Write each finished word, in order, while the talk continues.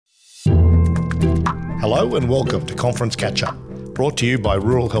Hello and welcome to Conference Catch-Up, brought to you by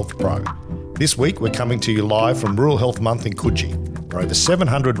Rural Health Pro. This week we're coming to you live from Rural Health Month in Coogee, where over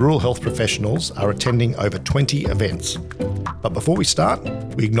 700 rural health professionals are attending over 20 events. But before we start,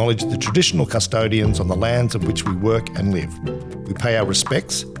 we acknowledge the traditional custodians on the lands on which we work and live. We pay our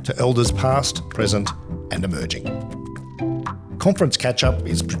respects to elders past, present and emerging. Conference Catch-Up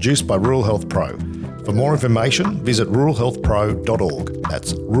is produced by Rural Health Pro. For more information, visit ruralhealthpro.org.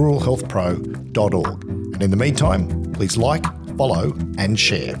 That's ruralhealthpro.org. And in the meantime, please like, follow and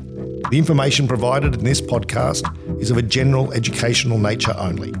share. The information provided in this podcast is of a general educational nature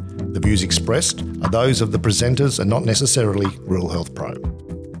only. The views expressed are those of the presenters and not necessarily Rural Health Pro.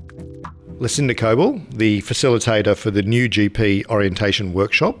 Lucinda Coble, the facilitator for the new GP orientation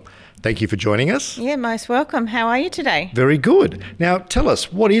workshop. Thank you for joining us. Yeah, most welcome. How are you today? Very good. Now tell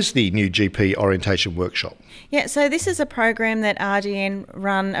us, what is the new GP orientation workshop? Yeah, so this is a program that RDN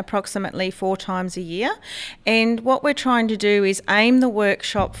run approximately 4 times a year. And what we're trying to do is aim the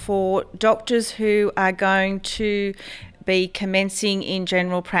workshop for doctors who are going to be commencing in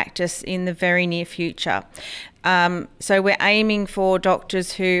general practice in the very near future. So we're aiming for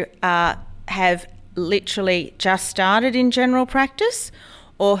doctors who have literally just started in general practice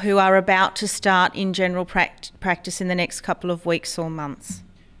or who are about to start in general practice in the next couple of weeks or months.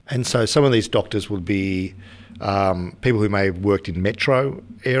 And so some of these doctors will be people who may have worked in metro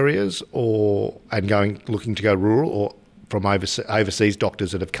areas looking to go rural, or from overseas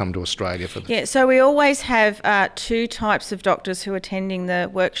doctors that have come to Australia for the... Yeah, so we always have 2 types of doctors who are attending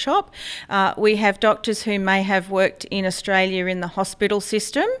the workshop. We have doctors who may have worked in Australia in the hospital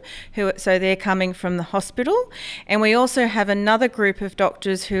system, so they're coming from the hospital. And we also have another group of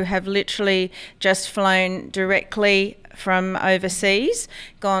doctors who have literally just flown directly from overseas,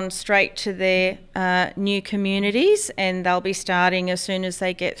 gone straight to their new communities, and they'll be starting as soon as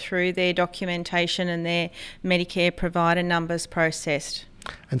they get through their documentation and their Medicare provider numbers processed.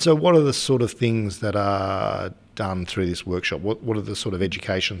 And so what are the sort of things that are done through this workshop? What are the sort of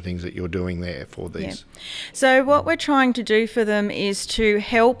education things that you're doing there for these? Yeah. So what we're trying to do for them is to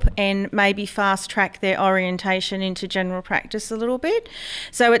help and maybe fast track their orientation into general practice a little bit.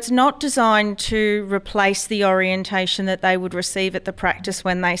 So it's not designed to replace the orientation that they would receive at the practice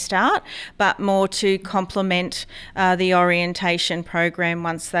when they start, but more to complement the orientation program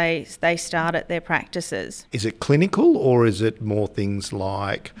once they start at their practices. Is it clinical, or is it more things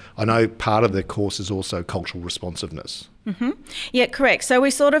like, I know part of the course is also cultural responsiveness? Mm-hmm. Yeah, correct. So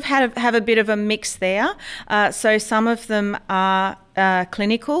we sort of have a bit of a mix there. So some of them are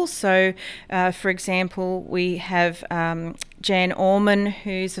clinical. So, for example, we have Jan Orman,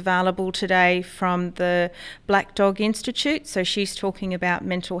 who's available today from the Black Dog Institute. So she's talking about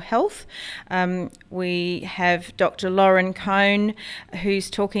mental health. We have Dr. Lauren Cohn,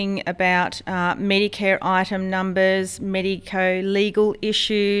 who's talking about Medicare item numbers, medico-legal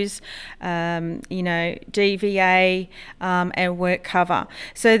issues, DVA, and work cover.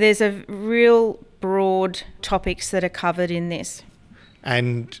 So there's a real broad topics that are covered in this.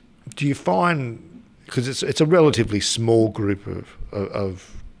 And do you find, because it's a relatively small group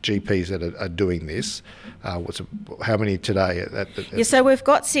of GPs that are doing this, how many today? So we've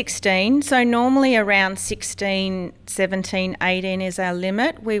got 16. So normally around 16, 17, 18 is our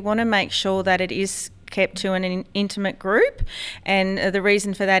limit. We want to make sure that it is kept to an intimate group, and the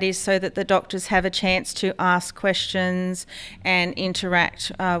reason for that is so that the doctors have a chance to ask questions and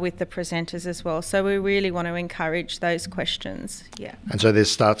interact with the presenters as well. So we really want to encourage those questions. Yeah. And so there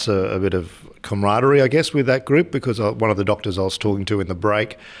starts a bit of camaraderie, I guess, with that group, because one of the doctors I was talking to in the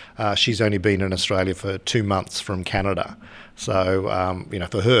break, she's only been in Australia for 2 months from Canada. So,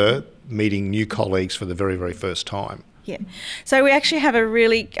 for her, meeting new colleagues for the very, very first time. Yeah, so we actually have a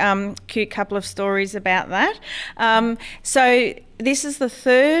really cute couple of stories about that. So this is the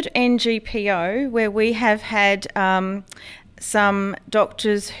 3rd NGPO where we have had some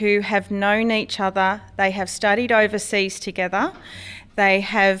doctors who have known each other. They have studied overseas together. They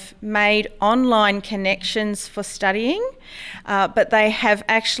have made online connections for studying, but they have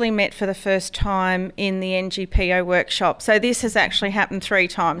actually met for the first time in the NGPO workshop. So this has actually happened 3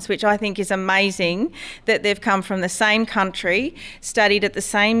 times, which I think is amazing, that they've come from the same country, studied at the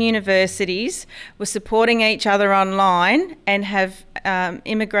same universities, were supporting each other online, and have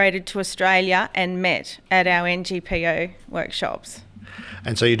immigrated to Australia and met at our NGPO workshops.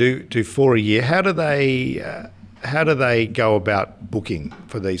 And so you do 4 a year. How do they... how do they go about booking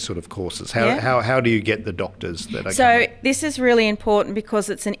for these sort of courses? How do you get the doctors that are coming? This is really important because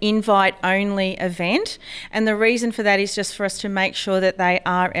it's an invite-only event, and the reason for that is just for us to make sure that they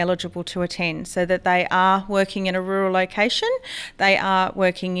are eligible to attend, so that they are working in a rural location, they are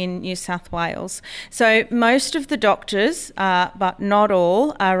working in New South Wales. So most of the doctors, but not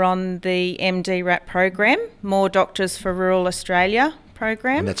all, are on the MD-RAP program, More Doctors for Rural Australia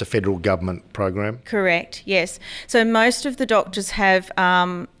program. And that's a federal government program? Correct, yes. So most of the doctors have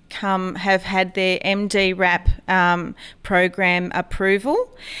had their MD-RAP program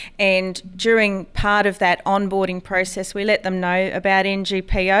approval, and during part of that onboarding process we let them know about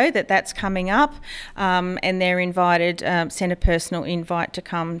NGPO, that's coming up, and they're invited, send a personal invite to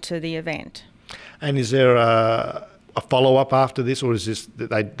come to the event. And is there a follow-up after this, or is this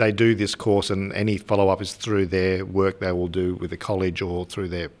that they do this course and any follow-up is through their work they will do with the college or through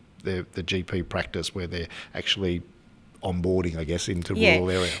the GP practice where they're actually onboarding, I guess, into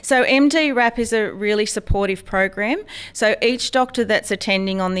rural area? So MD-RAP is a really supportive program. So each doctor that's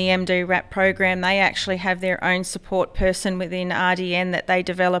attending on the MD-RAP program, they actually have their own support person within RDN that they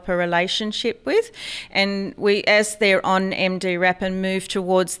develop a relationship with. And as they're on MD-RAP and move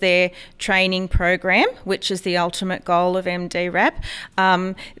towards their training program, which is the ultimate goal of MD-RAP,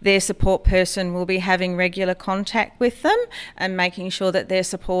 their support person will be having regular contact with them and making sure that they're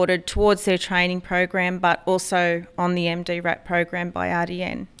supported towards their training program, but also on the MD-RAP program by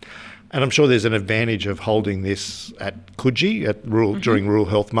RDN. And I'm sure there's an advantage of holding this at Coogee during Rural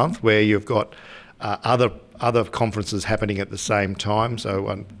Health Month, where you've got other conferences happening at the same time.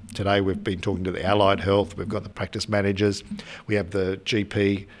 So today we've been talking to the Allied Health, we've got the practice managers, we have the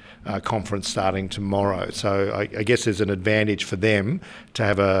GP conference starting tomorrow. So I guess there's an advantage for them to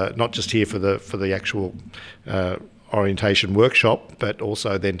have not just here for the actual orientation workshop, but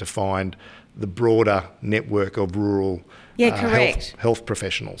also then to find the broader network of rural health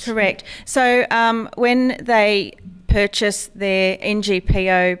professionals. Correct. So when they purchase their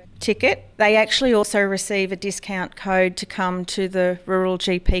NGPO ticket, they actually also receive a discount code to come to the Rural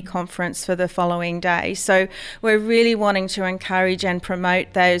GP conference for the following day. So we're really wanting to encourage and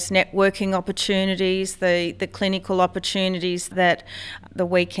promote those networking opportunities, the clinical opportunities that the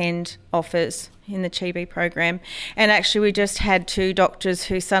weekend offers in the Chibi program. And actually we just had 2 doctors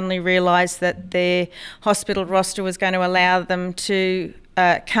who suddenly realised that their hospital roster was going to allow them to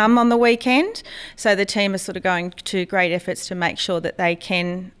come on the weekend. So the team is sort of going to great efforts to make sure that they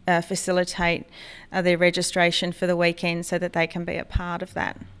can facilitate their registration for the weekend so that they can be a part of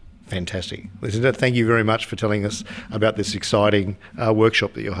that. Fantastic. Lucinda, thank you very much for telling us about this exciting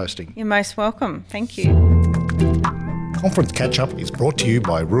workshop that you're hosting. You're most welcome. Thank you. Conference Catch-Up is brought to you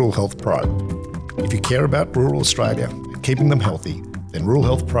by Rural Health Pro. If you care about rural Australia and keeping them healthy, then Rural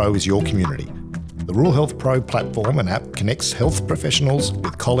Health Pro is your community. The Rural Health Pro platform and app connects health professionals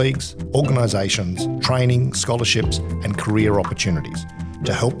with colleagues, organisations, training, scholarships and career opportunities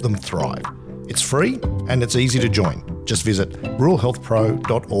to help them thrive. It's free and it's easy to join. Just visit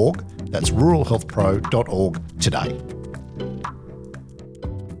ruralhealthpro.org. That's ruralhealthpro.org today.